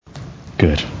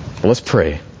Good. Well, let's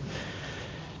pray.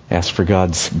 Ask for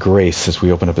God's grace as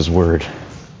we open up His Word.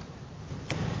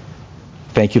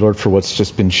 Thank you, Lord, for what's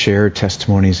just been shared,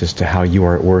 testimonies as to how you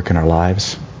are at work in our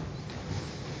lives.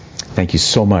 Thank you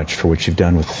so much for what you've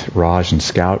done with Raj and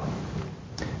Scout.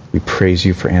 We praise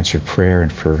you for answered prayer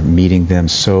and for meeting them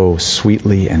so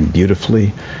sweetly and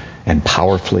beautifully and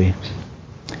powerfully.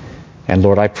 And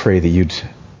Lord, I pray that you'd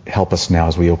help us now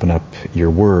as we open up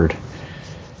your Word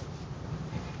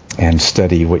and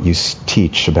study what you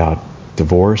teach about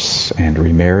divorce and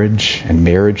remarriage and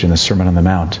marriage in the Sermon on the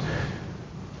Mount.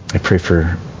 I pray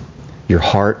for your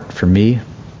heart for me.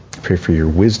 I pray for your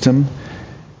wisdom.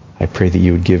 I pray that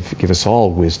you would give us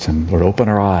all wisdom. Lord, open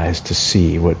our eyes to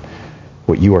see what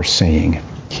you are saying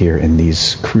here in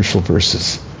these crucial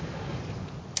verses.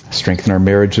 Strengthen our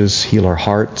marriages, heal our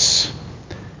hearts.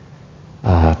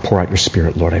 Pour out your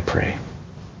Spirit, Lord, I pray.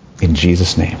 In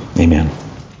Jesus' name, amen.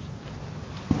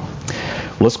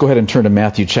 Let's go ahead and turn to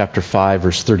Matthew chapter 5,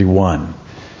 verse 31.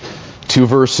 Two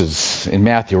verses in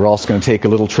Matthew. We're also going to take a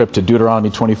little trip to Deuteronomy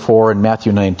 24 and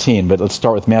Matthew 19, but let's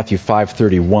start with Matthew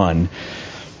 5:31.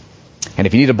 And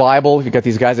if you need a Bible, you've got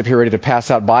these guys up here ready to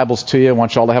pass out Bibles to you. I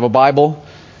want you all to have a Bible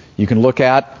you can look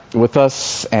at with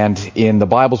us. And in the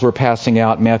Bibles we're passing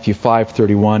out, Matthew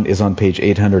 5:31 is on page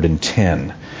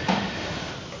 810.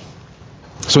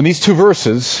 So in these two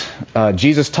verses,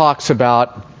 Jesus talks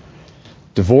about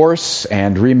divorce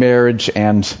and remarriage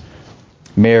and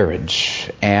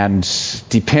marriage. And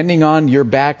depending on your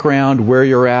background, where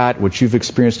you're at, what you've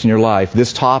experienced in your life,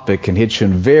 this topic can hit you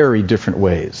in very different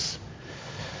ways.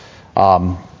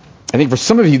 I think for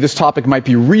some of you, this topic might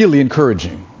be really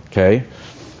encouraging, okay?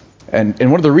 And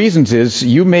one of the reasons is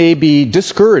you may be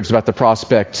discouraged about the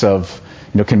prospects of,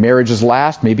 can marriages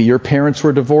last? Maybe your parents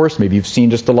were divorced. Maybe you've seen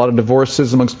just a lot of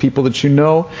divorces amongst people that you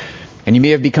know. And you may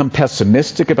have become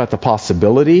pessimistic about the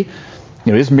possibility.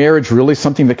 Is marriage really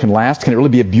something that can last? Can it really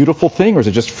be a beautiful thing, or is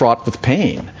it just fraught with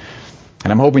pain?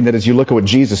 And I'm hoping that as you look at what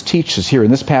Jesus teaches here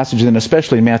in this passage, and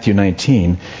especially in Matthew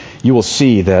 19, you will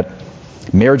see that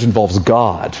marriage involves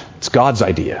God. It's God's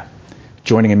idea,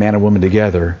 joining a man and woman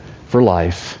together for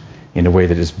life in a way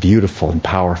that is beautiful and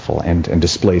powerful and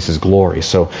displays His glory.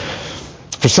 So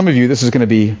for some of you, this is going to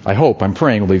be, I'm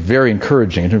praying, will be very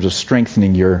encouraging in terms of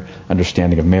strengthening your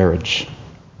understanding of marriage.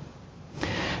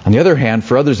 On the other hand,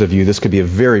 for others of you, this could be a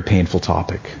very painful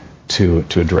topic to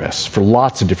address for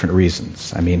lots of different reasons.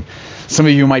 Some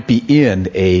of you might be in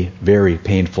a very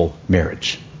painful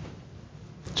marriage.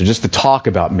 So just the talk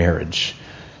about marriage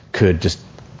could just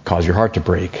cause your heart to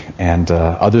break. And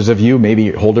others of you, maybe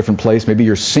a whole different place, maybe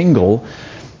you're single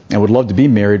and would love to be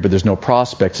married, but there's no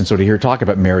prospects. And so to hear talk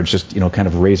about marriage just, kind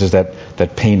of raises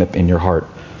that pain up in your heart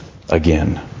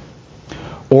again.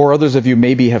 Or others of you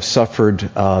maybe have suffered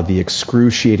the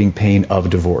excruciating pain of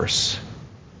divorce.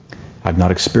 I've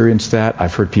not experienced that.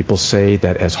 I've heard people say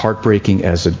that as heartbreaking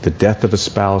as the death of a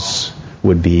spouse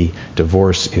would be,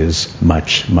 divorce is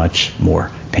much, much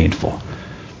more painful.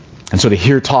 And so to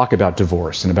hear talk about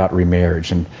divorce and about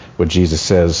remarriage and what Jesus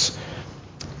says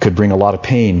could bring a lot of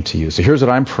pain to you. So here's what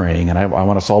I'm praying, and I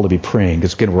want us all to be praying,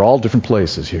 because again, we're all different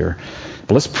places here.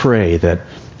 But let's pray that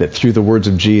through the words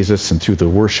of Jesus and through the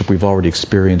worship we've already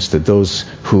experienced, that those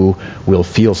who will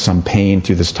feel some pain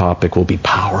through this topic will be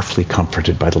powerfully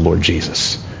comforted by the Lord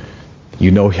Jesus.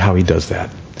 You know how He does that.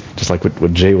 Just like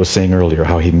what Jay was saying earlier,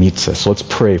 how He meets us. So let's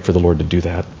pray for the Lord to do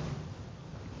that.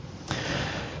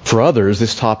 For others,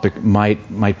 this topic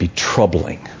might be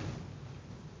troubling.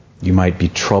 You might be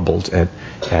troubled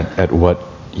at what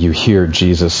you hear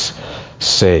Jesus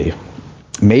say.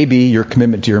 Maybe your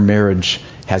commitment to your marriage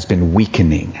has been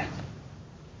weakening.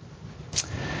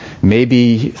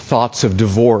 Maybe thoughts of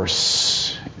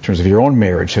divorce in terms of your own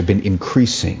marriage have been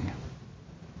increasing.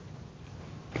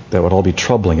 That would all be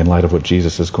troubling in light of what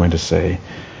Jesus is going to say.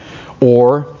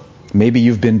 Or maybe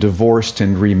you've been divorced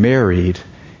and remarried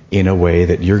in a way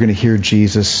that you're going to hear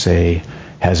Jesus say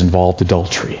has involved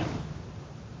adultery.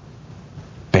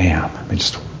 Bam.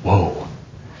 Whoa.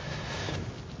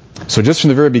 So just from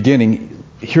the very beginning,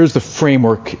 here's the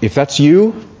framework. If that's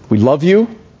you, we love you.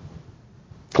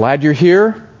 Glad you're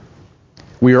here.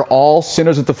 We are all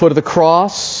sinners at the foot of the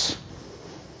cross.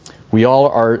 We all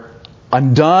are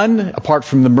undone apart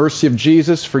from the mercy of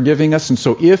Jesus forgiving us. And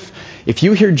so if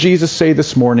you hear Jesus say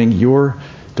this morning, your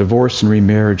divorce and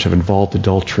remarriage have involved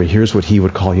adultery, here's what He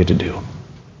would call you to do.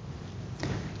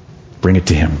 Bring it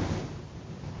to Him.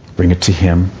 Bring it to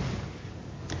Him.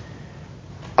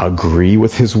 Agree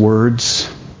with His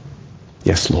words.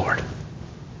 Yes, Lord.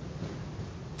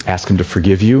 Ask Him to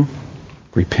forgive you.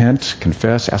 Repent,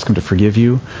 confess, ask Him to forgive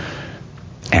you,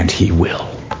 and He will.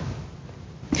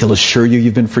 He'll assure you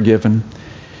you've been forgiven.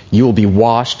 You will be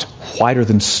washed whiter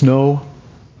than snow.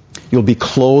 You'll be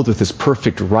clothed with His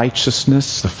perfect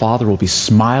righteousness. The Father will be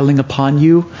smiling upon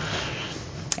you.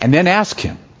 And then ask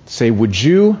Him, say, would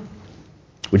you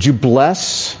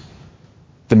bless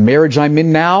the marriage I'm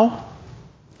in now?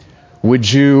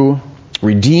 Would you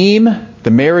redeem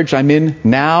the marriage I'm in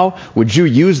now? Would you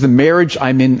use the marriage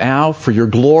I'm in now for your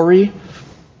glory?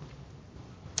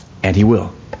 And He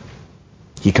will.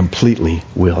 He completely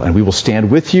will. And we will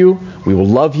stand with you. We will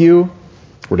love you.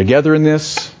 We're together in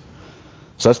this.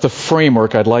 So that's the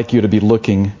framework I'd like you to be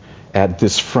looking at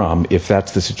this from, if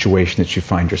that's the situation that you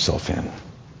find yourself in.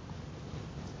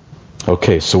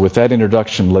 Okay, so with that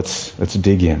introduction, let's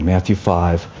dig in. Matthew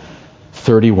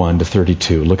 5:31 to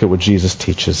 32. Look at what Jesus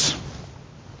teaches.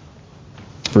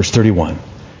 Verse 31.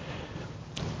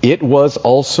 It was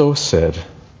also said,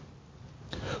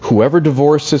 whoever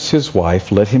divorces his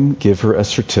wife, let him give her a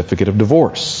certificate of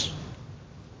divorce.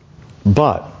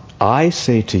 But I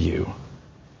say to you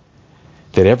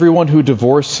that everyone who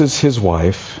divorces his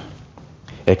wife,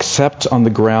 except on the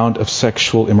ground of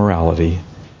sexual immorality,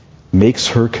 makes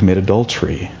her commit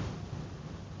adultery.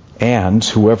 And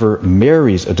whoever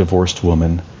marries a divorced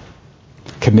woman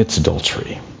commits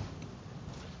adultery.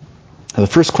 Now, the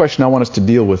first question I want us to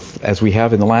deal with, as we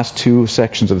have in the last two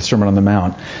sections of the Sermon on the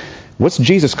Mount, what's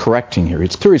Jesus correcting here?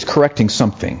 It's clear He's correcting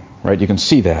something, right? You can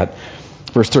see that.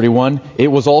 Verse 31, it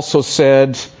was also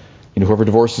said, whoever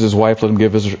divorces his wife, let him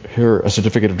give her a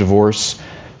certificate of divorce.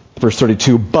 Verse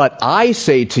 32, but I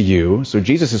say to you, so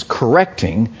Jesus is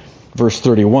correcting verse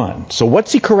 31. So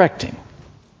what's He correcting?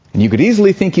 And you could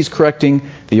easily think He's correcting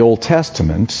the Old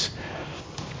Testament,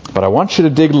 but I want you to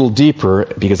dig a little deeper,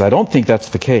 because I don't think that's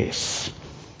the case.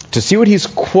 To see what He's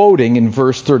quoting in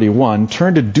verse 31,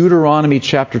 turn to Deuteronomy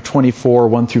chapter 24,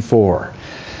 1 through 4.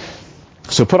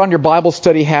 So put on your Bible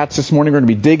study hats this morning. We're going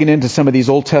to be digging into some of these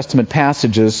Old Testament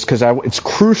passages, because it's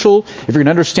crucial, if you're going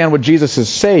to understand what Jesus is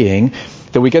saying,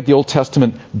 that we get the Old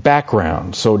Testament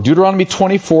background. So Deuteronomy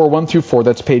 24, 1 through 4,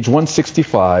 that's page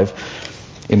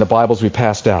 165 in the Bibles we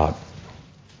passed out.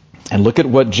 And look at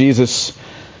what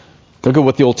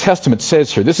the Old Testament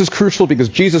says here. This is crucial because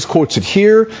Jesus quotes it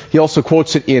here. He also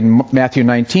quotes it in Matthew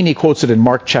 19. He quotes it in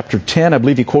Mark chapter 10. I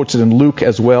believe he quotes it in Luke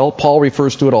as well. Paul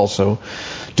refers to it also.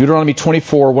 Deuteronomy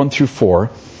 24, 1 through 4.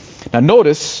 Now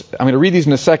notice, I'm going to read these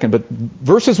in a second, but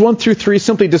verses 1 through 3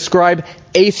 simply describe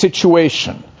a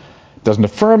situation. Doesn't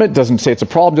affirm it, doesn't say it's a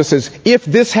problem, just says, if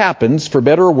this happens, for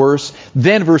better or worse,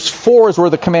 then verse 4 is where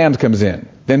the command comes in.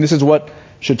 Then this is what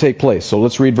should take place. So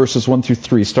let's read verses 1 through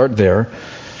 3. Start there.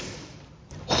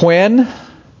 When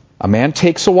a man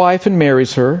takes a wife and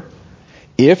marries her,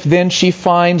 if then she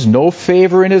finds no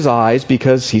favor in his eyes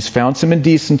because he's found some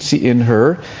indecency in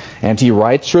her, and he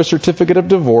writes her a certificate of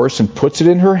divorce and puts it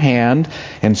in her hand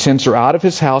and sends her out of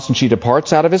his house, and she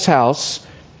departs out of his house.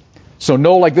 So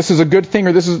no, like this is a good thing,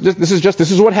 or this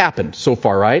is what happened so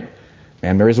far, right?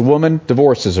 Man marries a woman,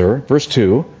 divorces her. Verse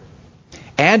 2.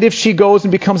 And if she goes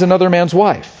and becomes another man's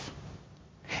wife,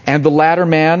 and the latter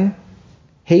man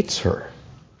hates her,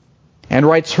 and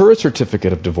writes her a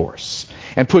certificate of divorce,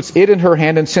 and puts it in her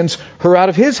hand and sends her out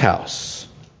of his house.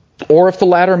 Or if the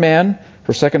latter man,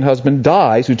 her second husband,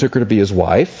 dies, who took her to be his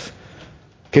wife.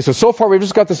 Okay, so far we've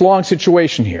just got this long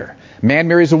situation here. Man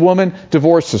marries a woman,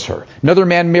 divorces her. Another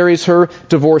man marries her,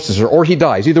 divorces her. Or he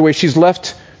dies. Either way, she's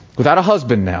left without a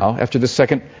husband now after the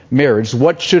second marriage.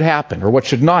 What should happen, or what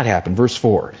should not happen? Verse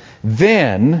 4.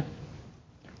 Then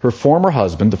her former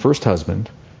husband, the first husband,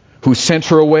 who sent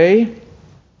her away,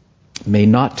 may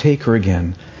not take her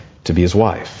again to be his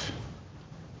wife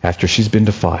after she's been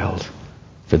defiled.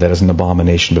 For that is an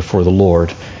abomination before the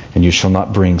Lord, and you shall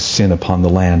not bring sin upon the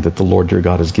land that the Lord your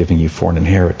God is giving you for an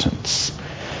inheritance.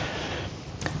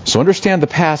 So understand the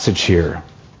passage here.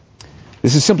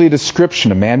 This is simply a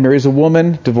description. A man marries a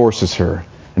woman, divorces her.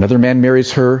 Another man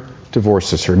marries her,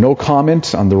 divorces her. No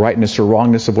comment on the rightness or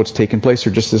wrongness of what's taken place,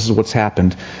 or just this is what's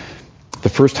happened. The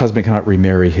first husband cannot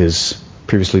remarry his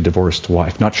previously divorced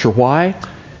wife. Not sure why.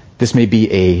 This may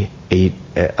be a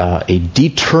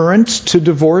deterrent to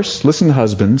divorce. Listen,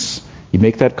 husbands, you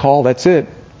make that call, that's it.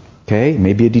 Okay?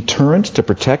 Maybe a deterrent to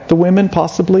protect the women,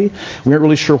 possibly. We aren't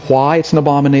really sure why it's an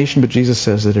abomination, but Jesus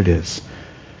says that it is.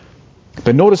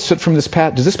 But notice that from this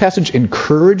does this passage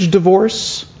encourage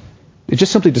divorce? It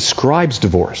just simply describes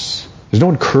divorce. There's no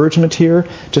encouragement here,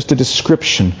 just a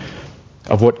description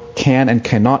of what can and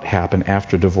cannot happen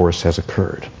after divorce has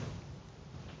occurred.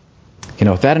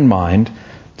 With that in mind,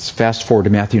 let's fast forward to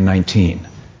Matthew 19.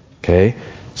 Okay?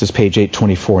 This is page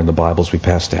 824 in the Bibles we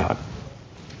passed out.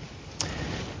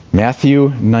 Matthew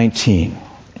 19.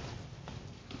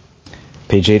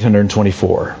 Page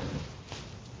 824.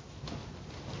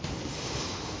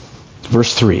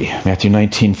 Verse 3, Matthew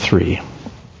 19:3.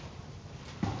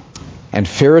 And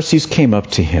Pharisees came up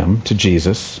to him, to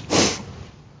Jesus,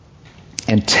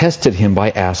 and tested him by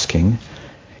asking,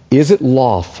 "Is it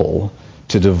lawful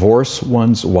to divorce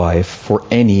one's wife for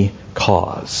any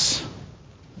cause?"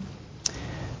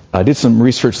 I did some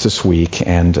research this week,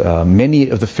 and many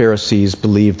of the Pharisees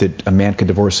believed that a man could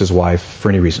divorce his wife for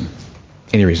any reason.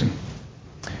 Any reason.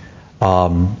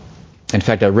 In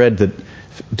fact, I read that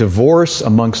divorce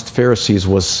amongst Pharisees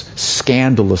was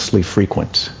scandalously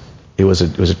frequent. It was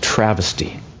a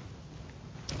travesty.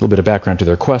 A little bit of background to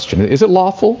their question. Is it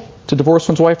lawful to divorce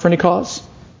one's wife for any cause?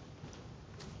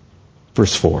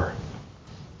 Verse 4.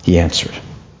 He answered.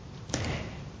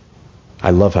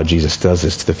 I love how Jesus does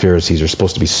this to the Pharisees who are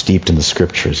supposed to be steeped in the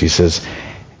Scriptures. He says,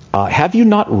 have you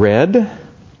not read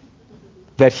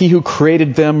that he who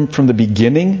created them from the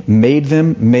beginning made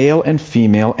them male and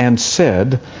female, and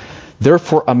said,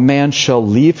 therefore a man shall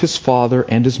leave his father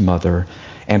and his mother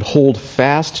and hold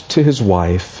fast to his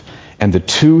wife, and the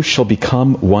two shall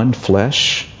become one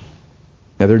flesh?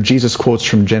 Now there Jesus quotes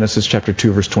from Genesis chapter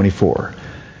 2, verse 24.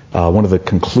 One of the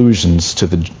conclusions to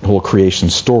the whole creation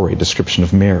story, description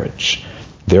of marriage.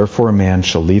 Therefore a man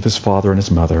shall leave his father and his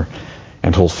mother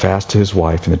and hold fast to his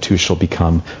wife, and the two shall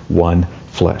become one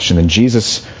flesh. And then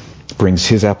Jesus brings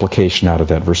his application out of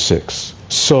that, verse 6.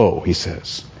 So, he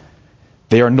says,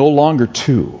 they are no longer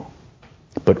two,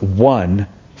 but one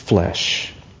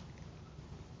flesh.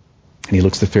 And he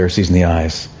looks the Pharisees in the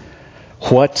eyes.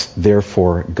 What,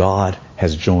 therefore, God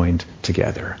has joined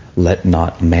together, let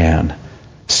not man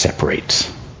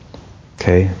separate.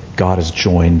 Okay? God has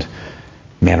joined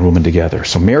man and woman together.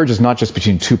 So marriage is not just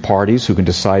between two parties who can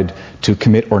decide to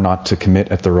commit or not to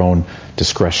commit at their own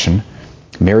discretion.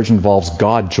 Marriage involves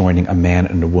God joining a man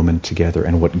and a woman together.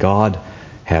 And what God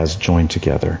has joined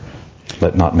together,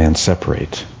 let not man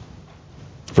separate.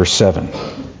 Verse 7.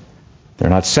 They're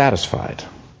not satisfied.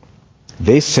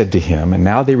 They said to him, and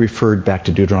now they referred back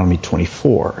to Deuteronomy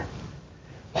 24.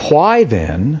 Why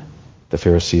then, the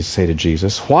Pharisees say to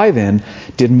Jesus, why then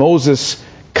did Moses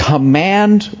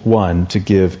command one to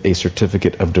give a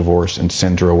certificate of divorce and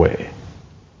send her away?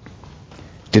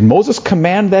 Did Moses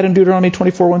command that in Deuteronomy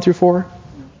 24, 1 through 4?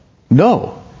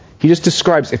 No. He just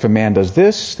describes if a man does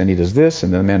this, then he does this,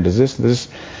 and then a man does this, and this.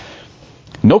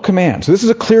 No command. So this is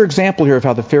a clear example here of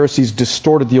how the Pharisees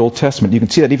distorted the Old Testament. You can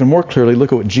see that even more clearly.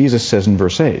 Look at what Jesus says in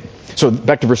verse 8. So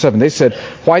back to verse 7. They said,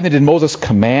 why then did Moses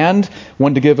command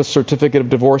one to give a certificate of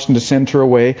divorce and to send her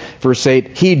away? Verse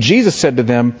 8, Jesus said to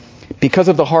them, because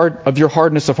of your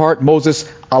hardness of heart,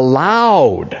 Moses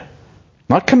allowed,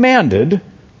 not commanded,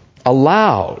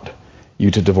 allowed you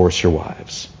to divorce your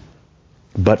wives.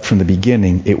 But from the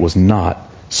beginning it was not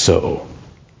so.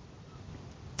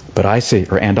 But I say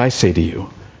to you,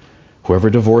 whoever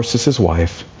divorces his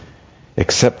wife,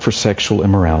 except for sexual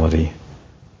immorality,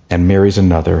 and marries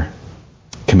another,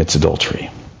 commits adultery.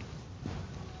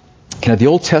 Now, the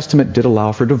Old Testament did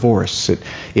allow for divorce.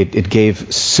 It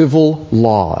gave civil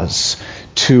laws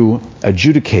to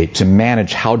adjudicate, to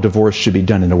manage how divorce should be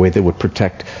done in a way that would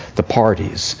protect the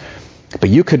parties. But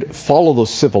you could follow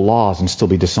those civil laws and still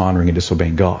be dishonoring and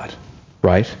disobeying God,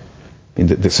 right? I mean,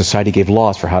 the society gave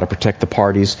laws for how to protect the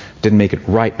parties. Didn't make it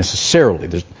right necessarily.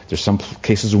 There's some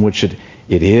cases in which it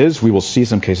is. We will see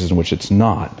some cases in which it's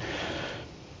not.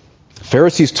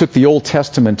 Pharisees took the Old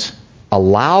Testament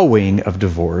allowing of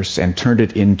divorce and turned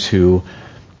it into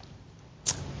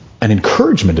an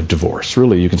encouragement of divorce.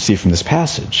 Really, you can see from this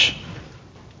passage.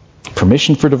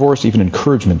 Permission for divorce, even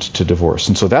encouragement to divorce.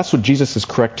 And so that's what Jesus is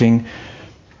correcting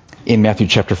in Matthew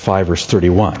chapter 5, verse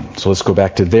 31. So let's go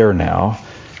back to there now.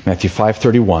 Matthew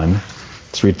 5:31.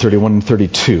 Let's read 31 and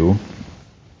 32.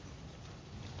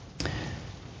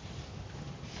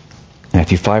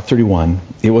 Matthew 5:31.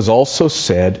 It was also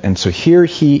said, and so here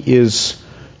he is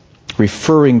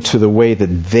referring to the way that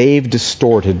they've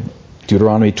distorted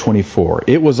Deuteronomy 24.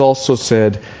 It was also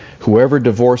said, whoever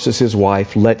divorces his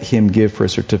wife, let him give her a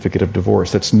certificate of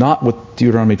divorce. That's not what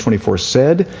Deuteronomy 24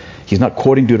 said. He's not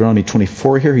quoting Deuteronomy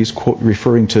 24 here. He's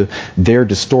referring to their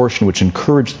distortion, which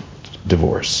encouraged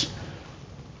divorce.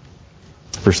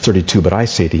 Verse 32, but I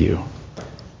say to you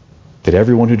that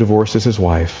everyone who divorces his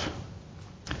wife,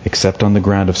 except on the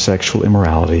ground of sexual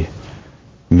immorality,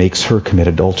 makes her commit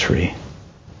adultery.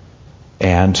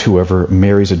 And whoever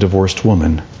marries a divorced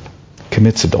woman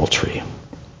commits adultery.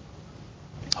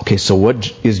 Okay, so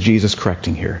what is Jesus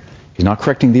correcting here? He's not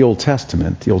correcting the Old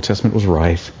Testament. The Old Testament was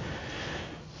right.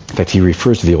 In fact, he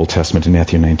refers to the Old Testament in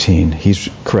Matthew 19. He's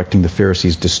correcting the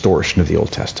Pharisees' distortion of the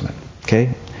Old Testament.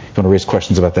 Okay? you want to raise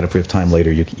questions about that if we have time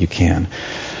later, you can.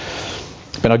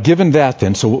 But now given that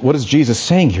then, so what is Jesus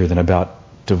saying here then about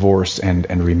divorce and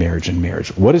remarriage and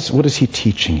marriage? What is he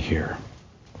teaching here?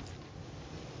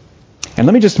 And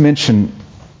let me just mention,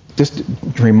 just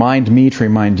to remind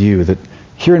you that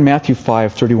here in Matthew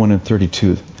 5:31 and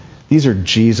 32, these are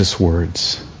Jesus'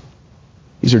 words.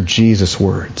 These are Jesus'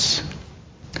 words.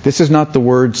 This is not the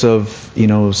words of,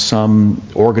 some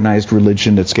organized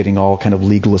religion that's getting all kind of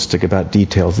legalistic about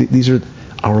details. These are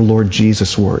our Lord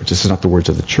Jesus' words. This is not the words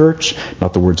of the church,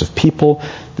 not the words of people.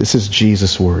 This is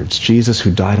Jesus' words. Jesus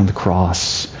who died on the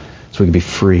cross so we can be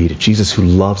freed. Jesus who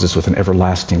loves us with an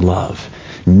everlasting love.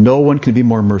 No one can be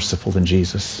more merciful than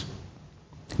Jesus.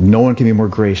 No one can be more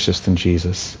gracious than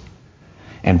Jesus.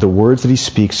 And the words that he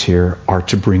speaks here are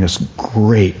to bring us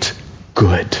great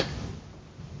good.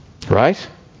 Right?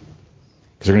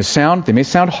 Because they may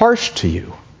sound harsh to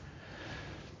you.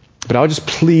 But I would just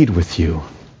plead with you.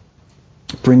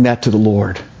 Bring that to the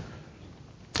Lord.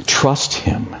 Trust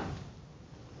him.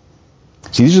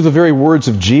 See, these are the very words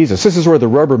of Jesus. This is where the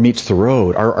rubber meets the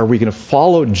road. Are we going to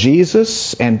follow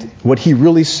Jesus and what he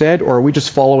really said, or are we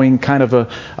just following kind of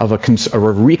a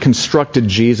reconstructed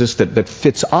Jesus that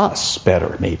fits us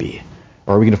better, maybe?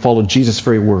 Or are we going to follow Jesus'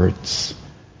 very words?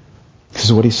 This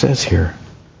is what he says here.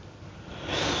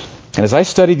 And as I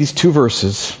studied these two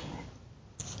verses,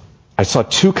 I saw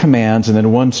two commands and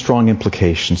then one strong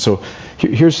implication. So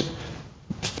here's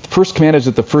the first command is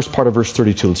at the first part of verse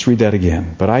 32. Let's read that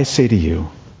again. But I say to you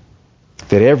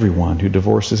that everyone who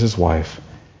divorces his wife,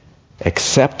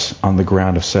 except on the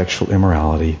ground of sexual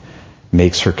immorality,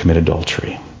 makes her commit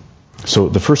adultery. So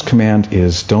the first command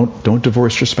is don't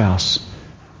divorce your spouse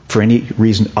for any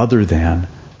reason other than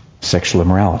sexual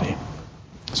immorality.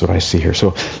 That's what I see here. So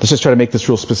let's just try to make this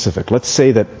real specific. Let's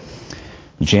say that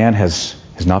Jan has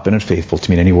not been unfaithful to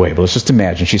me in any way. But let's just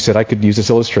imagine. She said I could use this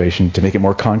illustration to make it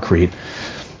more concrete.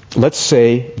 Let's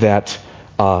say that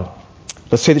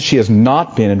she has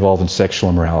not been involved in sexual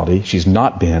immorality. She's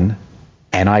not been,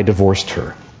 and I divorced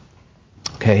her.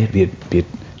 Okay? It'd be a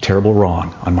terrible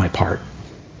wrong on my part.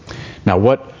 Now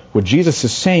what Jesus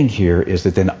is saying here is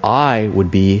that then I would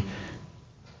be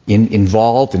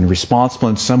involved and responsible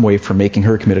in some way for making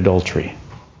her commit adultery.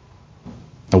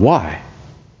 Now why?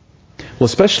 Well,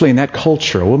 especially in that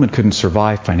culture, a woman couldn't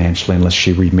survive financially unless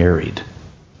she remarried.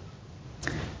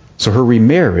 So her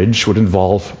remarriage would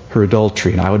involve her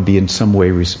adultery, and I would be in some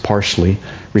way partially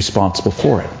responsible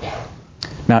for it.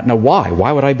 Now why?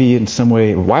 Why would I be in some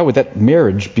way, why would that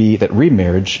remarriage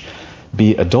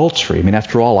be adultery? I mean,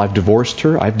 after all, I've divorced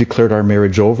her. I've declared our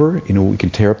marriage over. We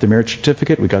can tear up the marriage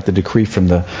certificate. We got the decree from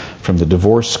the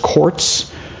divorce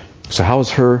courts. So how is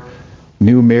her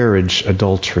new marriage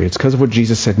adultery? It's because of what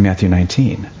Jesus said in Matthew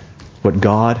 19. What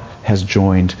God has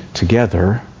joined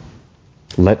together,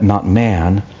 let not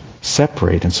man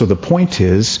separate. And so the point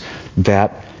is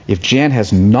that if Jan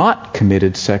has not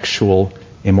committed sexual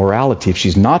immorality, if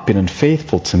she's not been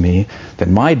unfaithful to me,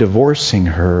 then my divorcing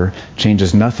her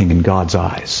changes nothing in God's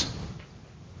eyes.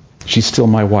 She's still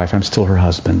my wife. I'm still her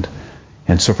husband.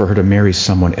 And so for her to marry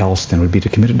someone else then would be to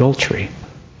commit adultery.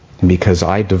 And because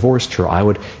I divorced her, I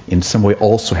would in some way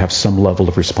also have some level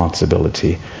of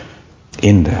responsibility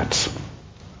in that.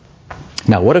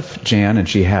 Now, what if Jan, and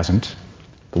she hasn't,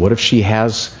 but what if she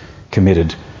has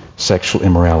committed sexual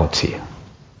immorality?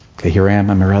 Okay, here I am,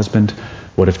 I'm her husband.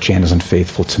 What if Jan is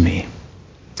unfaithful to me?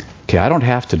 Okay, I don't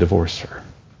have to divorce her.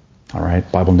 All right?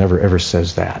 The Bible never ever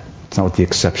says that. It's not what the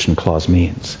exception clause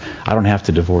means. I don't have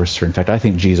to divorce her. In fact, I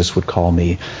think Jesus would call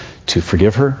me to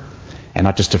forgive her. And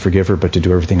not just to forgive her, but to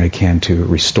do everything I can to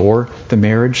restore the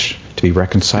marriage, to be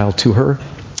reconciled to her.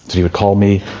 That's what he would call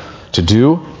me to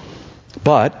do.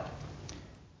 But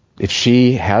if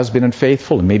she has been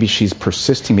unfaithful, and maybe she's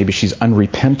persisting, maybe she's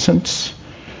unrepentant,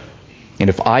 and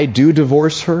if I do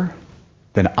divorce her,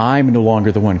 then I'm no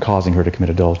longer the one causing her to commit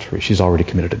adultery. She's already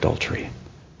committed adultery.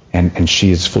 And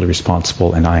she is fully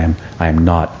responsible, and I am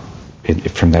not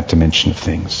from that dimension of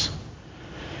things.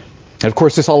 And of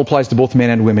course, this all applies to both men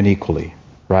and women equally,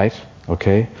 right?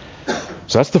 Okay?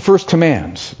 So that's the first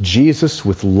command. Jesus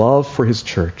with love for his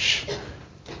church.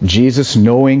 Jesus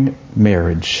knowing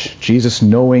marriage. Jesus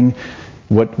knowing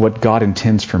what God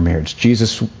intends for marriage.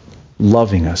 Jesus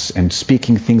loving us and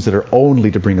speaking things that are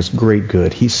only to bring us great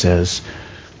good. He says,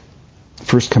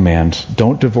 first command,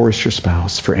 don't divorce your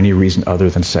spouse for any reason other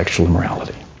than sexual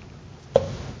immorality.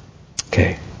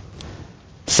 Okay.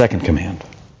 Second command.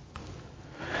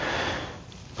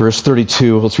 Verse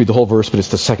 32, let's read the whole verse, but it's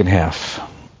the second half.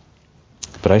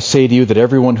 But I say to you that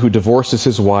everyone who divorces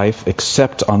his wife,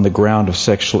 except on the ground of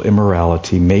sexual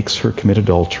immorality, makes her commit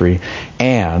adultery,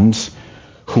 and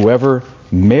whoever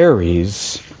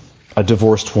marries a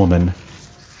divorced woman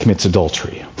commits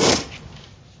adultery.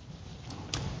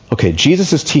 Okay,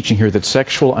 Jesus is teaching here that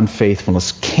sexual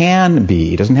unfaithfulness can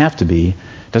be, doesn't have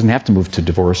to move to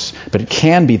divorce, but it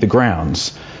can be the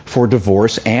grounds for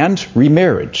divorce and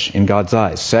remarriage in God's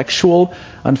eyes. Sexual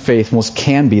unfaithfulness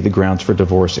can be the grounds for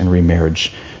divorce and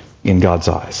remarriage in God's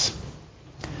eyes.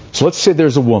 So let's say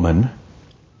there's a woman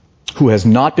who has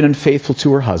not been unfaithful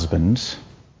to her husband.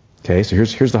 Okay, so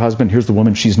here's the husband, here's the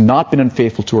woman. She's not been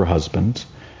unfaithful to her husband,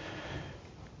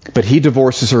 but he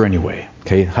divorces her anyway.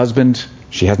 Okay, husband,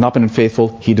 she has not been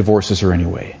unfaithful, he divorces her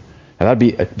anyway. Now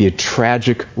that'd be a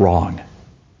tragic wrong.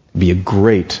 It'd be a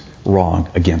great wrong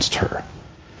against her.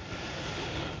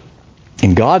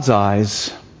 In God's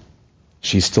eyes,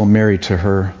 she's still married to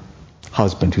her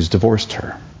husband who's divorced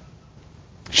her.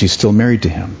 She's still married to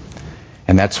him.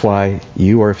 And that's why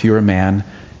you, or if you're a man,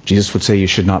 Jesus would say you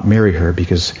should not marry her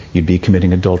because you'd be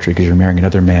committing adultery because you're marrying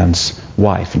another man's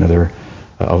wife.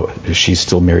 She's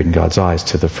still married in God's eyes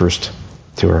to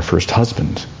her first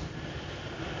husband.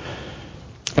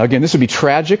 Now again, this would be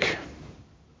tragic.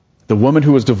 The woman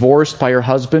who was divorced by her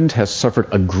husband has suffered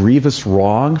a grievous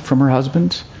wrong from her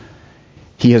husband.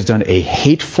 He has done a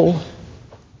hateful,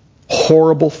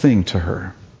 horrible thing to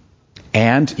her.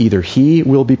 And either he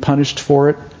will be punished for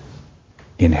it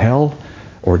in hell,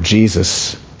 or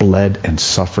Jesus bled and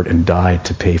suffered and died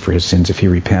to pay for his sins if he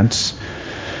repents.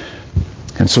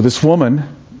 And so this woman,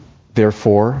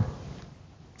 therefore,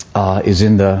 is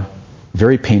in the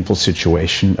very painful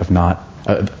situation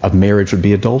of marriage would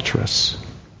be adulterous.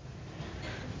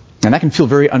 And that can feel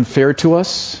very unfair to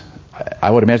us.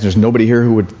 I would imagine there's nobody here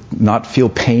who would not feel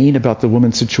pain about the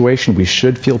woman's situation. We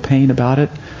should feel pain about it.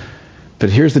 But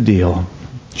here's the deal.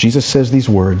 Jesus says these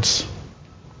words.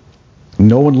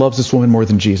 No one loves this woman more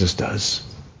than Jesus does.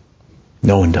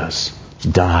 No one does.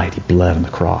 He died. He bled on the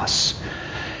cross.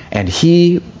 And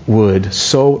he would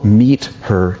so meet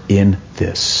her in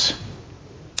this.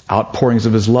 Outpourings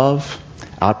of his love,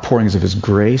 outpourings of his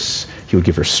grace. He would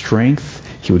give her strength.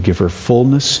 He would give her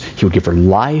fullness. He would give her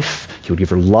life. He would give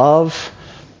her love.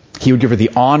 He would give her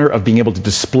the honor of being able to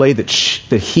display that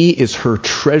he is her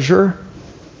treasure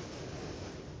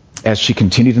as she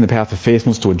continued in the path of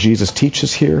faithfulness to what Jesus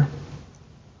teaches here.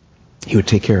 He would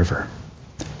take care of her.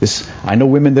 I know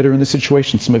women that are in this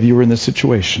situation. Some of you are in this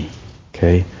situation.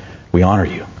 Okay? We honor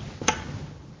you.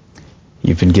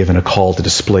 You've been given a call to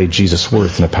display Jesus'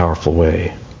 worth in a powerful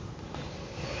way.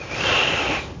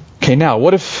 Okay, now,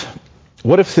 what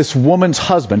if this woman's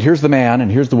husband, here's the man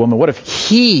and here's the woman, what if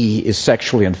he is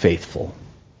sexually unfaithful?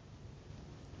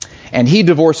 And he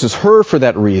divorces her for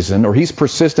that reason, or he's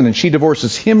persistent and she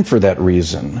divorces him for that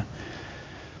reason.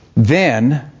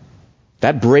 Then,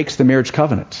 that breaks the marriage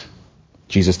covenant,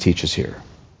 Jesus teaches here.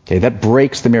 Okay, that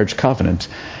breaks the marriage covenant.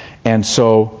 And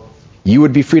so, you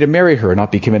would be free to marry her and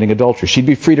not be committing adultery. She'd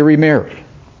be free to remarry.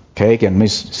 Okay, again, let me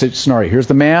scenario. Here's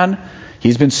the man.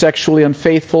 He's been sexually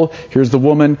unfaithful. Here's the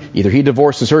woman. Either he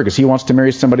divorces her because he wants to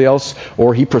marry somebody else,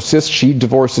 or he persists. She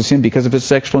divorces him because of his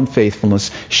sexual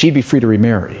unfaithfulness. She'd be free to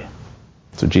remarry.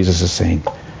 That's what Jesus is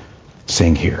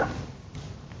saying here.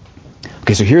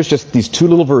 Okay, so here's just these two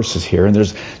little verses here, and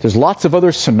there's lots of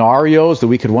other scenarios that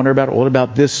we could wonder about. What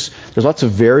about this? There's lots of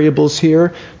variables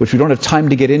here, which we don't have time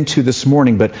to get into this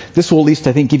morning, but this will at least,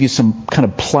 I think, give you some kind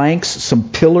of planks, some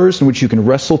pillars in which you can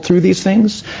wrestle through these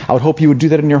things. I would hope you would do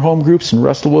that in your home groups and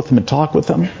wrestle with them and talk with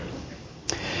them.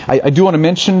 I do want to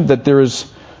mention that there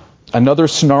is another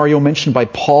scenario mentioned by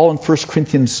Paul in 1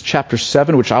 Corinthians chapter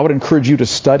 7, which I would encourage you to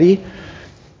study.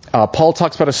 Paul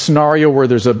talks about a scenario where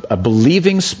there's an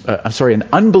unbelieving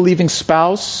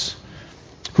spouse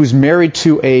who's married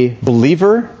to a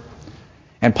believer.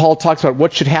 And Paul talks about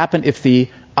what should happen if the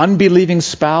unbelieving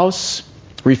spouse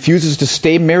refuses to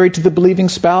stay married to the believing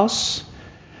spouse.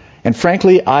 And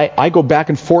frankly, I go back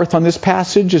and forth on this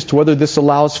passage as to whether this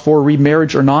allows for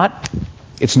remarriage or not.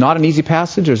 It's not an easy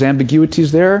passage. There's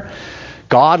ambiguities there.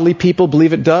 Godly people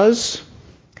believe it does.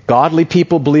 Godly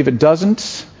people believe it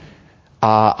doesn't.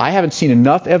 I haven't seen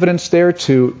enough evidence there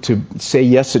to say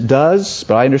yes, it does,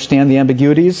 but I understand the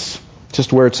ambiguities,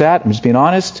 just where it's at. I'm just being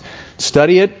honest.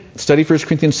 Study it. Study 1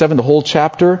 Corinthians 7, the whole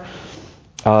chapter.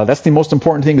 That's the most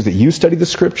important thing, is that you study the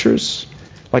Scriptures.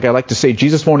 Like I like to say,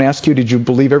 Jesus won't ask you, did you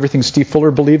believe everything Steve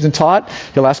Fuller believed and taught?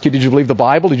 He'll ask you, did you believe the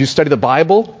Bible? Did you study the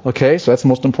Bible? Okay, so that's the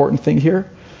most important thing here.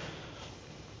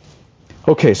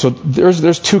 Okay, so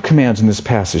there's two commands in this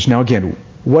passage. Now again,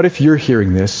 what if you're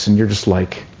hearing this and you're just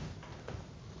like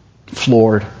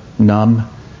floored, numb,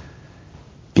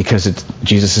 because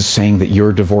Jesus is saying that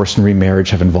your divorce and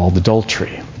remarriage have involved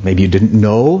adultery. Maybe you didn't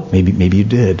know, maybe you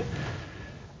did.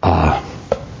 What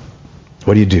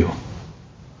do you do?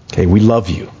 Okay, we love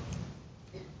you.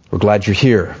 We're glad you're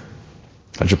here.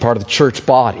 Glad you're part of the church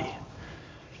body.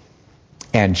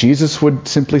 And Jesus would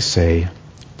simply say,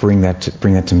 bring that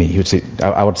to me. He would say,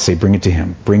 I would say, bring it to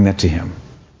him. Bring that to him.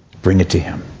 Bring it to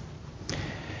him.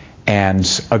 And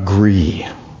agree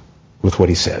with what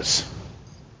he says.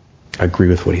 Agree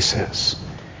with what he says.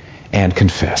 And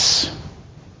confess.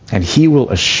 And he will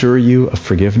assure you of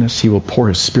forgiveness. He will pour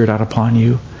his Spirit out upon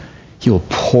you. He will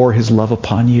pour his love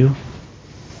upon you.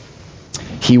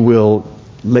 He will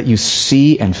let you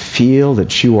see and feel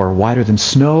that you are whiter than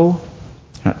snow,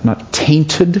 not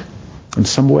tainted in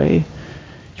some way.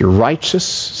 You're righteous.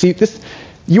 See,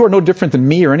 you are no different than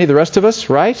me or any of the rest of us,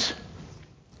 right?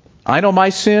 I know my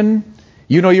sin.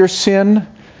 You know your sin.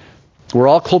 We're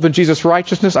all clothed in Jesus'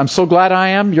 righteousness. I'm so glad I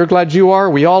am. You're glad you are.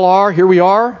 We all are. Here we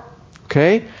are.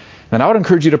 Okay? And I would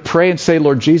encourage you to pray and say,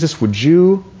 Lord Jesus, would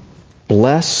you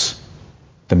bless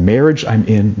the marriage I'm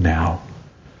in now?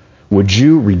 Would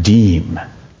you redeem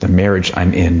the marriage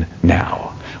I'm in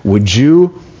now? Would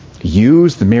you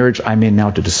use the marriage I'm in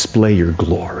now to display your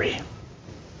glory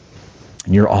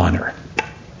and your honor?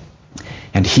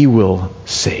 And he will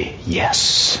say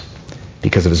yes.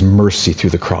 Because of his mercy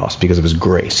through the cross, because of his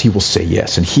grace, he will say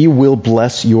yes. And he will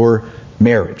bless your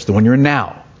marriage, the one you're in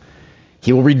now.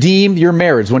 He will redeem your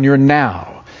marriage, the one you're in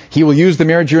now. He will use the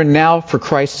marriage you're in now for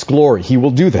Christ's glory. He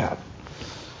will do that.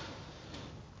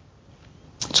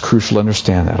 It's crucial to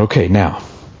understand that. Okay, now,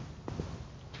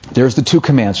 there's the two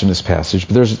commands from this passage,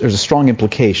 but there's a strong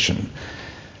implication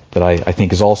that I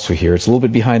think is also here. It's a little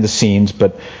bit behind the scenes,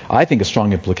 but I think a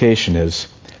strong implication is,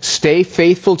 stay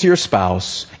faithful to your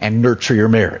spouse and nurture your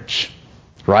marriage.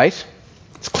 Right?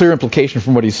 It's a clear implication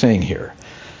from what he's saying here.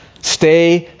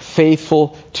 Stay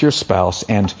faithful to your spouse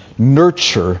and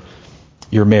nurture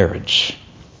your marriage.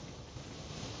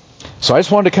 So I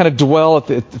just wanted to kind of dwell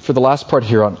for the last part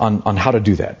here on how to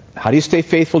do that. How do you stay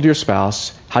faithful to your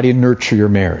spouse? How do you nurture your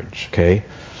marriage? Okay?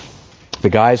 The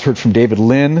guys heard from David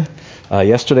Lynn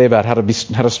yesterday about how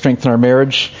to strengthen our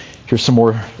marriage. Here's some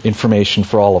more information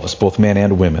for all of us, both men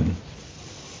and women.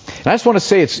 And I just want to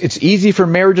say it's easy for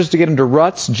marriages to get into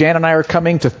ruts. Jan and I are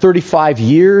coming to 35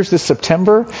 years this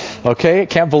September. Okay,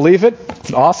 can't believe it. It's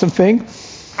an awesome thing.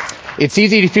 It's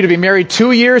easy for you to be married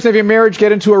 2 years and have your marriage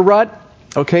get into a rut.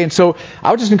 Okay, and so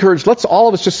I would just encourage, let's all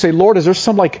of us just say, Lord, is there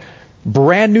some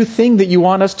brand new thing that you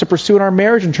want us to pursue in our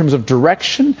marriage in terms of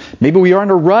direction? Maybe we are in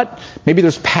a rut. Maybe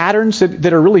there's patterns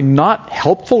that are really not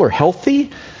helpful or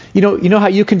healthy. You know how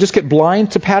you can just get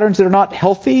blind to patterns that are not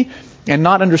healthy and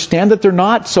not understand that they're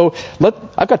not? So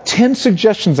I've got 10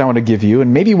 suggestions I want to give you,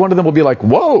 and maybe one of them will be like,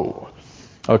 whoa,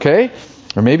 okay?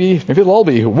 Or maybe they'll all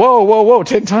be, whoa,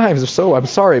 10 times or so. I'm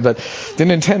sorry, but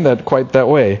didn't intend that quite that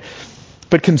way.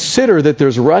 But consider that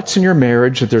there's ruts in your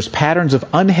marriage, that there's patterns of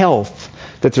unhealth,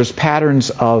 that there's patterns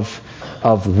of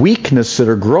weakness that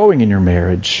are growing in your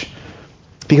marriage.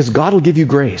 Because God will give you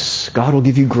grace. God will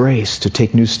give you grace to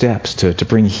take new steps, to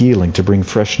bring healing, to bring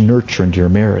fresh nurture into your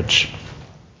marriage.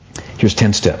 Here's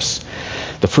 10 steps.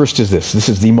 The first is this. This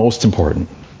is the most important.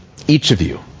 Each of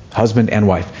you, husband and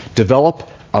wife, develop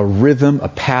a rhythm, a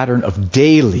pattern of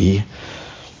daily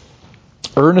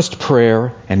earnest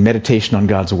prayer and meditation on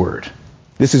God's Word.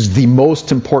 This is the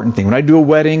most important thing. When I do a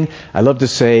wedding, I love to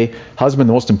say, husband,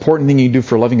 the most important thing you do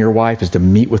for loving your wife is to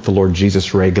meet with the Lord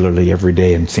Jesus regularly every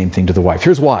day, and same thing to the wife.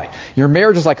 Here's why. Your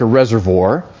marriage is like a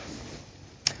reservoir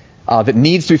that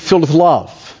needs to be filled with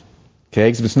love. Okay,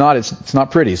 because if it's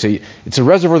not pretty. So it's a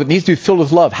reservoir that needs to be filled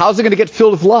with love. How's it going to get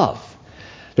filled with love?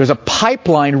 There's a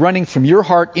pipeline running from your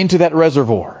heart into that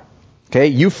reservoir. Okay,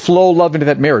 you flow love into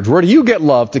that marriage. Where do you get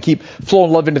love to keep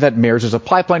flowing love into that marriage? There's a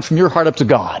pipeline from your heart up to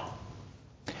God.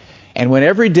 And when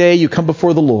every day you come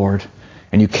before the Lord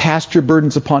and you cast your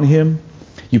burdens upon Him,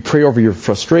 you pray over your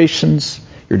frustrations,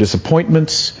 your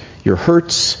disappointments, your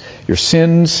hurts, your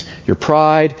sins, your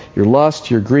pride, your lust,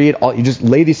 your greed, you just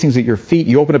lay these things at your feet.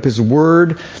 You open up His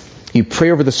Word. You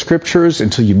pray over the Scriptures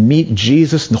until you meet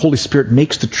Jesus, and the Holy Spirit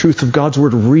makes the truth of God's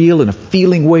Word real in a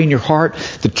feeling way in your heart.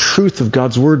 The truth of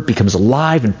God's Word becomes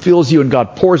alive and fills you, and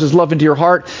God pours His love into your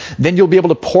heart. Then you'll be able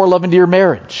to pour love into your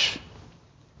marriage.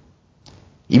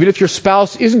 Even if your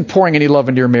spouse isn't pouring any love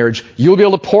into your marriage, you'll be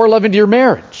able to pour love into your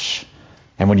marriage.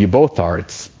 And when you both are,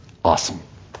 it's awesome.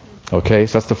 Okay,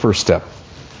 so that's the first step.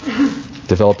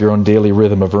 Develop your own daily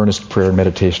rhythm of earnest prayer and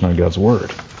meditation on God's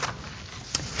Word.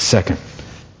 Second,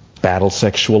 battle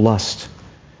sexual lust.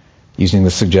 Using the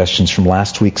suggestions from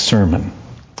last week's sermon.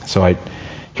 So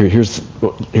here's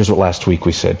what last week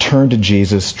we said. Turn to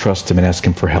Jesus, trust Him, and ask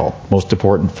Him for help. Most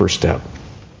important first step.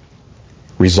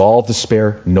 Resolve to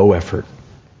spare no effort.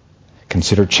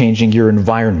 Consider changing your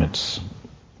environments.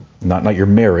 Not your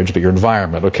marriage, but your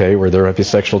environment, okay, where there might be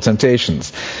sexual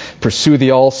temptations. Pursue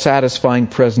the all-satisfying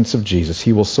presence of Jesus.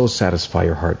 He will so satisfy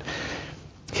your heart.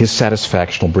 His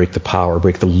satisfaction will break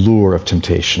the lure of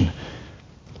temptation.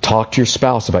 Talk to your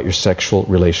spouse about your sexual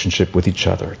relationship with each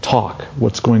other. Talk.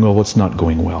 What's going well, what's not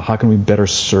going well. How can we better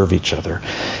serve each other?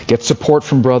 Get support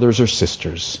from brothers or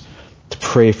sisters to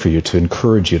pray for you, to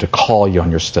encourage you, to call you on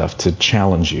your stuff, to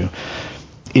challenge you.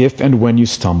 If and when you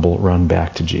stumble, run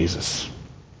back to Jesus.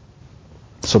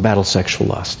 So battle sexual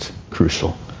lust.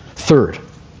 Crucial. Third,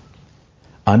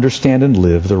 understand and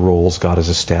live the roles God has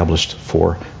established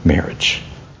for marriage.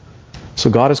 So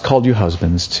God has called you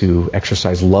husbands to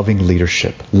exercise loving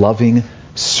leadership, loving,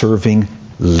 serving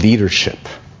leadership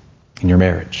in your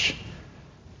marriage.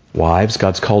 Wives,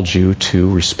 God's called you to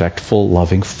respectful,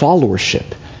 loving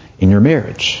followership in your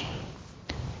marriage.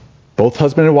 Both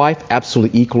husband and wife,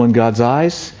 absolutely equal in God's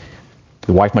eyes.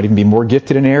 The wife might even be more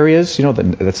gifted in areas,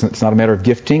 it's not a matter of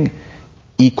gifting,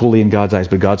 equally in God's eyes,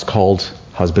 but God's called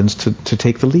husbands to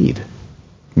take the lead.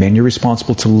 Men, you're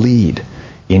responsible to lead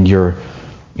in your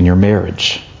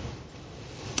marriage.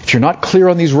 If you're not clear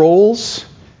on these roles,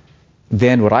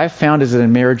 then what I've found is that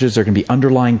in marriages there can be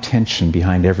underlying tension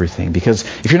behind everything. Because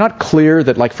if you're not clear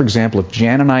that, like for example, if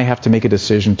Jan and I have to make a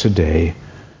decision today,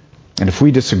 and if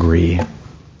we disagree,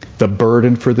 the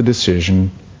burden for the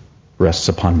decision rests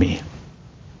upon me.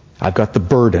 I've got the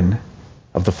burden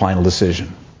of the final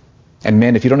decision. And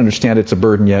men, if you don't understand it's a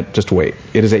burden yet, just wait.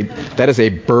 That is a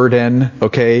burden,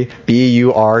 okay?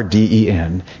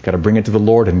 B-U-R-D-E-N. Got to bring it to the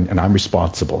Lord, and I'm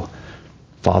responsible.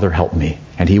 Father, help me.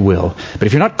 And He will. But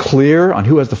if you're not clear on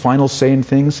who has the final say in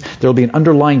things, there will be an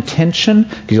underlying tension,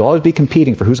 because you'll always be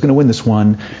competing for who's going to win this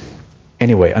one.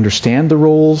 Anyway, understand the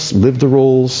roles, live the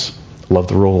roles, love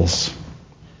the roles.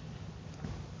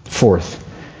 Fourth,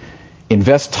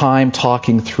 invest time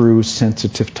talking through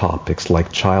sensitive topics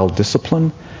like child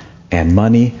discipline and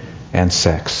money and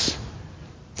sex.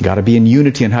 You got to be in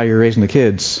unity in how you're raising the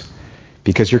kids,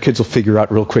 because your kids will figure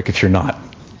out real quick if you're not.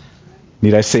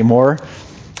 Need I say more?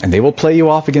 And they will play you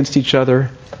off against each other,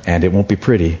 and it won't be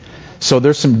pretty. So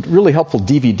there's some really helpful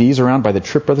DVDs around by the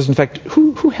Tripp Brothers. In fact,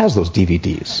 who has those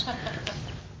DVDs?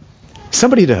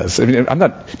 Somebody does. I mean, I'm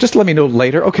not. Just let me know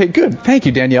later. Okay, good. Thank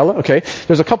you, Daniela. Okay,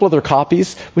 there's a couple other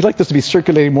copies. We'd like this to be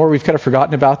circulating more. We've kind of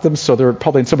forgotten about them, so they're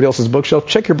probably in somebody else's bookshelf.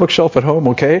 Check your bookshelf at home,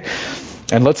 okay?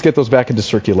 And let's get those back into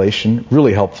circulation.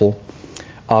 Really helpful.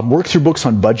 Work through books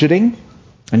on budgeting,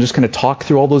 and just kind of talk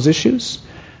through all those issues.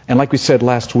 And like we said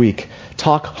last week,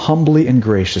 talk humbly and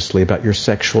graciously about your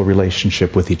sexual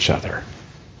relationship with each other,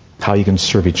 how you can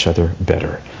serve each other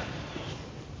better.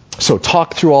 So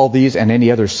talk through all these and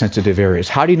any other sensitive areas.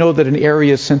 How do you know that an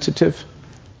area is sensitive?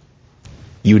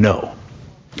 You know.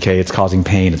 Okay, it's causing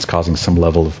pain. It's causing some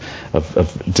level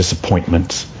of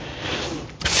disappointment.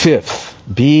 Fifth,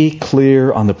 be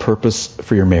clear on the purpose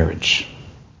for your marriage.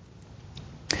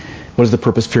 What is the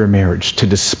purpose for your marriage? To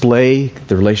display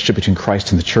the relationship between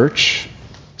Christ and the church.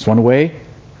 It's one way,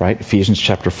 right? Ephesians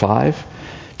chapter 5.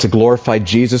 To glorify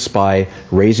Jesus by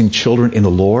raising children in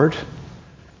the Lord.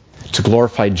 To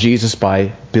glorify Jesus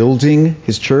by building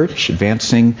His church,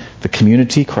 advancing the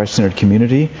community, Christ-centered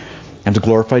community, and to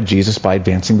glorify Jesus by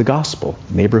advancing the gospel,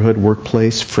 neighborhood,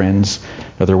 workplace, friends,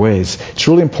 other ways. It's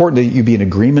really important that you be in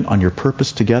agreement on your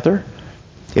purpose together.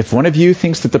 If one of you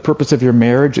thinks that the purpose of your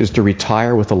marriage is to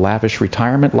retire with a lavish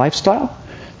retirement lifestyle,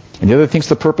 and the other thinks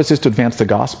the purpose is to advance the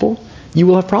gospel, you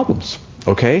will have problems,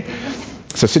 okay?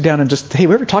 So sit down and just, hey,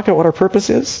 we ever talked about what our purpose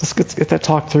is? Let's get that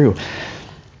talk through.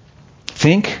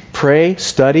 Think, pray,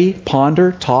 study,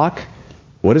 ponder, talk.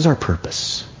 What is our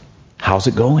purpose? How's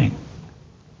it going?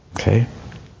 Okay.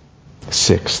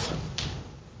 Sixth,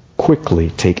 quickly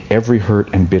take every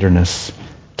hurt and bitterness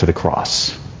to the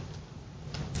cross.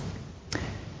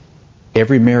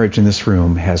 Every marriage in this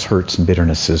room has hurts and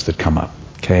bitternesses that come up.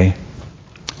 Okay?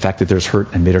 The fact that there's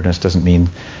hurt and bitterness doesn't mean you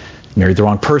married the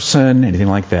wrong person, anything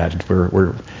like that.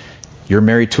 You're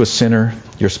married to a sinner.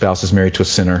 Your spouse is married to a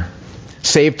sinner.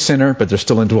 Saved sinner, but there's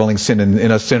still indwelling sin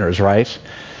in us sinners, right?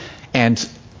 And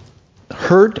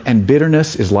hurt and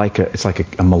bitterness is like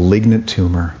a malignant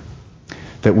tumor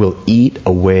that will eat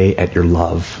away at your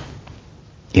love.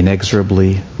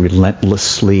 Inexorably,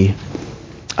 relentlessly,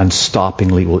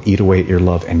 unstoppingly will eat away at your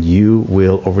love, and you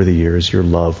will, over the years, your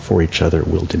love for each other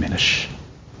will diminish.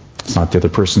 It's not the other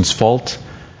person's fault.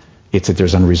 It's that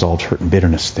there's unresolved hurt and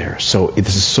bitterness there. So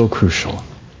this is so crucial.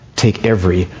 Take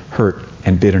every hurt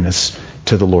and bitterness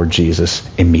to the Lord Jesus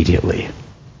immediately.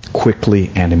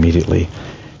 Quickly and immediately.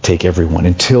 Take everyone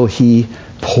until He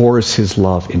pours His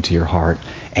love into your heart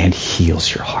and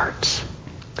heals your heart.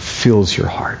 Fills your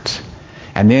heart.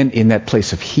 And then in that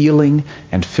place of healing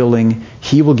and filling,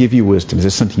 He will give you wisdom. Is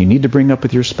this something you need to bring up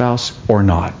with your spouse or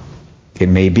not? It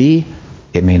may be,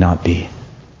 it may not be.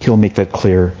 He'll make that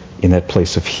clear in that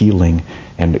place of healing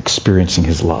and experiencing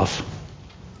His love.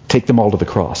 Take them all to the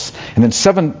cross. And then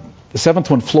the seventh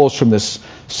one flows from this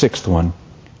sixth one.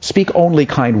 Speak only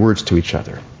kind words to each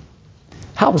other.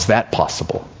 How is that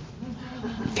possible?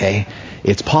 Okay,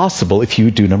 it's possible if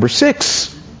you do number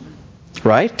 6.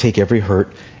 Right? Take every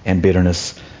hurt and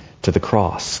bitterness to the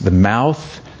cross. The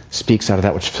mouth speaks out of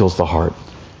that which fills the heart,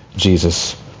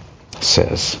 Jesus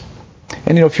says.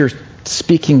 And if you're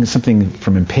speaking something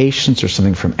from impatience or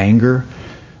something from anger,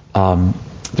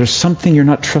 there's something you're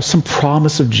not some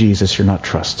promise of Jesus you're not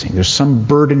trusting. There's some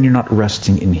burden you're not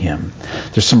resting in Him.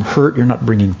 There's some hurt you're not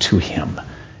bringing to Him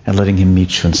and letting Him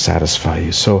meet you and satisfy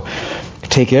you. So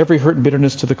take every hurt and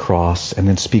bitterness to the cross and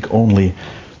then speak only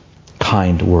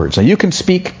kind words. Now you can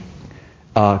speak,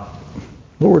 what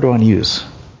word do I want to use?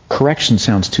 Correction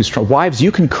sounds too strong. Wives,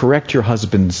 you can correct your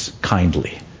husbands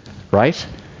kindly, right?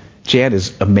 Jan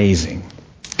is amazing.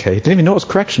 Okay, didn't even know it was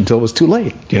correction until it was too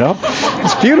late.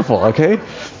 It's beautiful. Okay,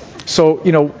 so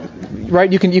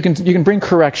right? You can bring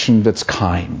correction that's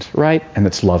kind, right, and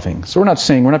that's loving. So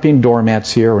we're not being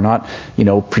doormats here. We're not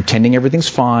pretending everything's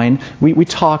fine. We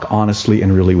talk honestly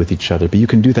and really with each other, but you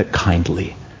can do that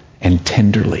kindly and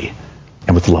tenderly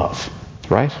and with love,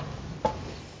 right?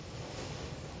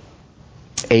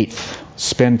 8th,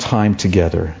 spend time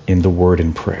together in the Word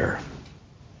and prayer.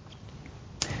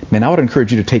 Man, I would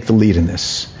encourage you to take the lead in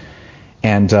this.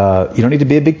 And you don't need to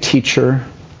be a big teacher.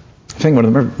 I think one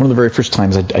of the very first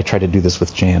times I tried to do this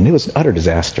with Jan, it was an utter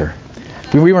disaster.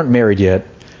 We weren't married yet,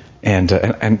 and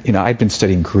I'd been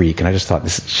studying Greek, and I just thought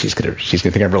she's gonna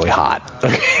think I'm really hot.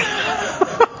 Okay.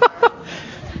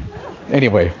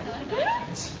 Anyway,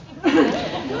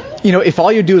 if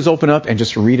all you do is open up and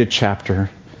just read a chapter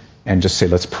and just say,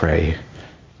 let's pray,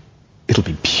 it'll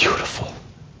be beautiful,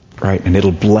 right? And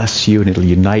it'll bless you and it'll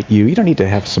unite you. You don't need to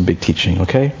have some big teaching,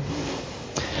 okay?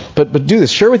 But do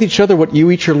this. Share with each other what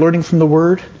you each are learning from the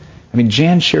Word. I mean,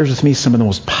 Jan shares with me some of the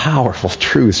most powerful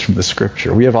truths from the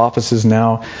Scripture. We have offices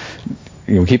now.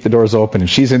 We keep the doors open, and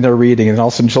she's in there reading, and all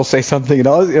of a sudden she'll say something. She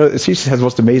has the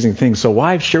most amazing things. So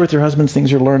wives, share with your husbands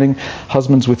things you're learning.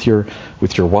 Husbands with your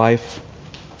wife.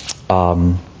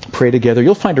 Pray together.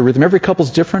 You'll find a rhythm. Every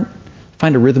couple's different.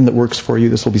 Find a rhythm that works for you.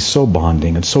 This will be so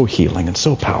bonding and so healing and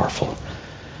so powerful.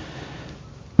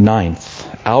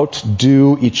 9th,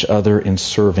 outdo each other in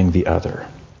serving the other.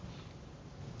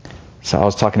 So I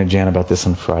was talking to Jan about this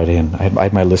on Friday, and I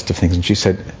had my list of things, and she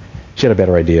said she had a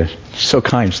better idea. She's so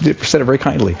kind. She said it very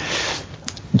kindly.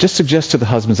 Just suggest to the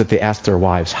husbands that they ask their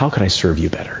wives, how can I serve you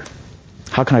better?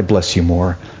 How can I bless you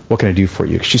more? What can I do for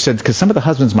you? She said, because some of the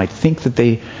husbands might think that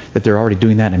they're already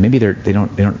doing that, and maybe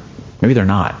maybe they're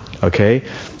not. Okay,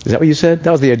 is that what you said?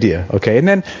 That was the idea. Okay,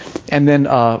 and then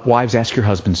wives, ask your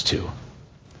husbands too.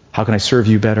 How can I serve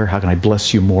you better? How can I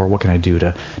bless you more? What can I do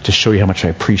to show you how much I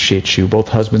appreciate you? Both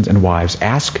husbands and wives,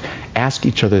 ask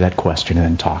each other that question, and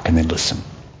then talk, and then listen.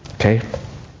 Okay,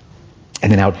 and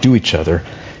then outdo each other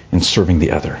in serving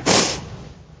the other.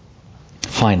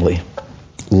 Finally,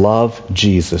 love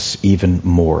Jesus even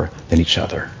more than each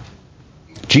other.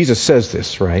 Jesus says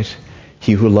this, right?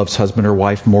 He who loves husband or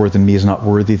wife more than me is not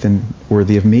worthy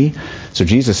of me. So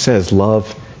Jesus says,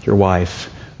 love your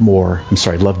wife more.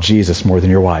 Love Jesus more than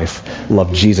your wife.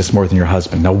 Love Jesus more than your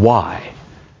husband. Now why?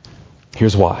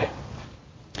 Here's why.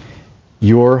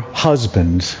 Your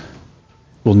husband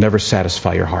will never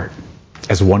satisfy your heart,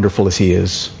 as wonderful as he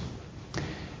is.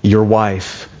 Your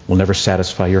wife will never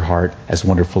satisfy your heart, as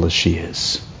wonderful as she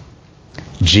is.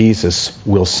 Jesus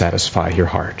will satisfy your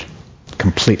heart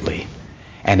completely.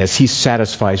 And as he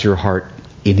satisfies your heart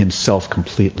in himself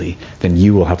completely, then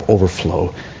you will have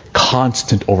overflow,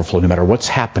 constant overflow, no matter what's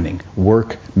happening.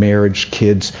 Work, marriage,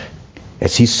 kids.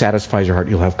 As he satisfies your heart,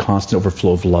 you'll have constant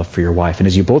overflow of love for your wife. And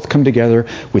as you both come together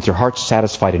with your hearts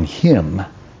satisfied in him,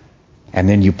 and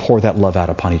then you pour that love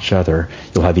out upon each other,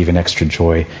 you'll have even extra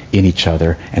joy in each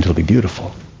other, and it'll be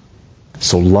beautiful.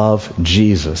 So love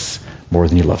Jesus more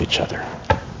than you love each other.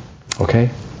 Okay?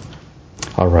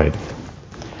 All right.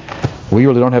 We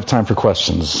really don't have time for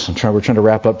questions. We're trying to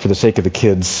wrap up for the sake of the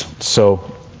kids. So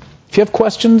if you have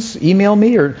questions, email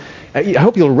me, or I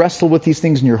hope you'll wrestle with these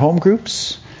things in your home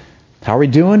groups. How are we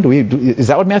doing? Is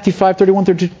that what Matthew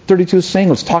 5:31-32 is saying?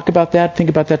 Let's talk about that, think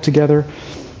about that together.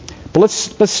 But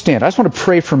let's stand. I just want to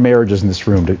pray for marriages in this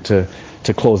room to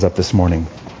close up this morning.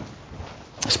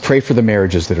 Let's pray for the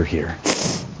marriages that are here.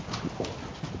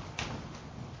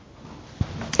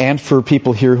 And for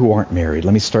people here who aren't married.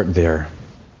 Let me start there.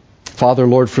 Father,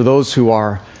 Lord, for those who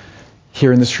are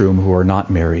here in this room who are not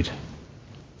married.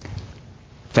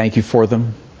 Thank you for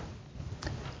them.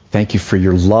 Thank you for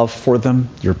your love for them,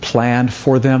 your plan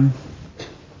for them.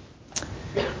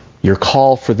 Your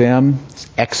call for them is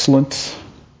excellent.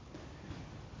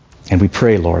 And we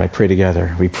pray, Lord, I pray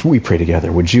together. We pray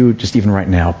together. Would you just even right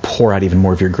now pour out even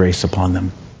more of your grace upon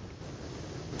them?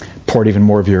 Pour out even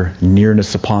more of your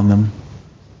nearness upon them.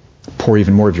 Pour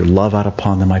even more of your love out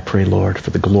upon them, I pray, Lord, for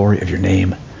the glory of your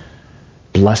name.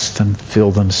 Bless them,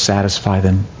 fill them, satisfy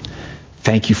them.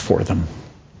 Thank you for them.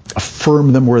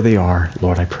 Affirm them where they are,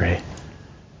 Lord, I pray.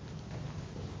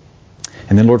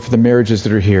 And then, Lord, for the marriages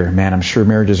that are here, man, I'm sure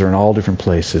marriages are in all different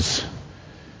places.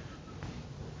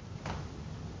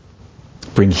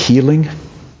 Bring healing.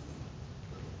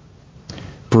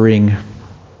 Bring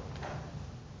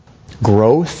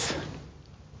growth.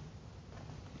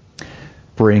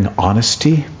 Bring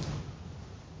honesty.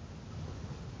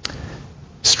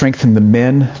 Strengthen the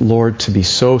men, Lord, to be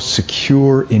so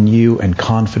secure in you and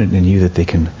confident in you that they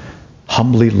can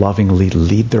humbly, lovingly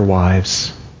lead their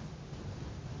wives.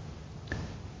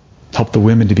 Help the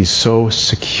women to be so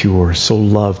secure, so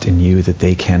loved in you that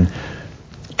they can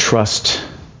trust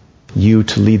you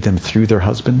to lead them through their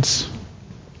husbands.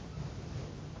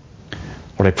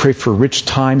 Lord, I pray for rich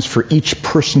times for each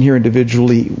person here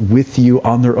individually with you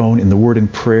on their own in the word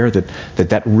and prayer,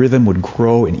 that rhythm would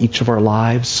grow in each of our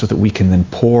lives so that we can then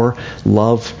pour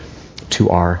love to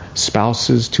our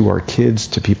spouses, to our kids,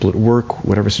 to people at work,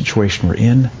 whatever situation we're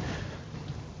in.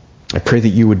 I pray that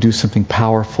you would do something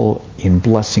powerful in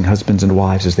blessing husbands and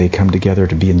wives as they come together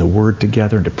to be in the word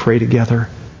together and to pray together.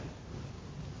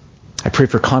 I pray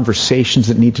for conversations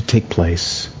that need to take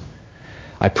place.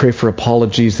 I pray for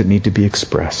apologies that need to be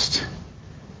expressed.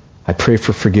 I pray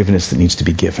for forgiveness that needs to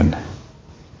be given.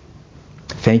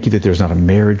 Thank you that there's not a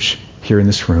marriage here in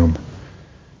this room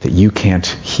that you can't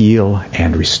heal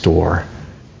and restore.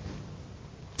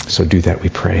 So do that, we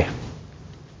pray.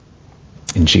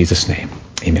 In Jesus' name,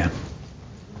 amen.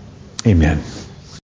 Amen.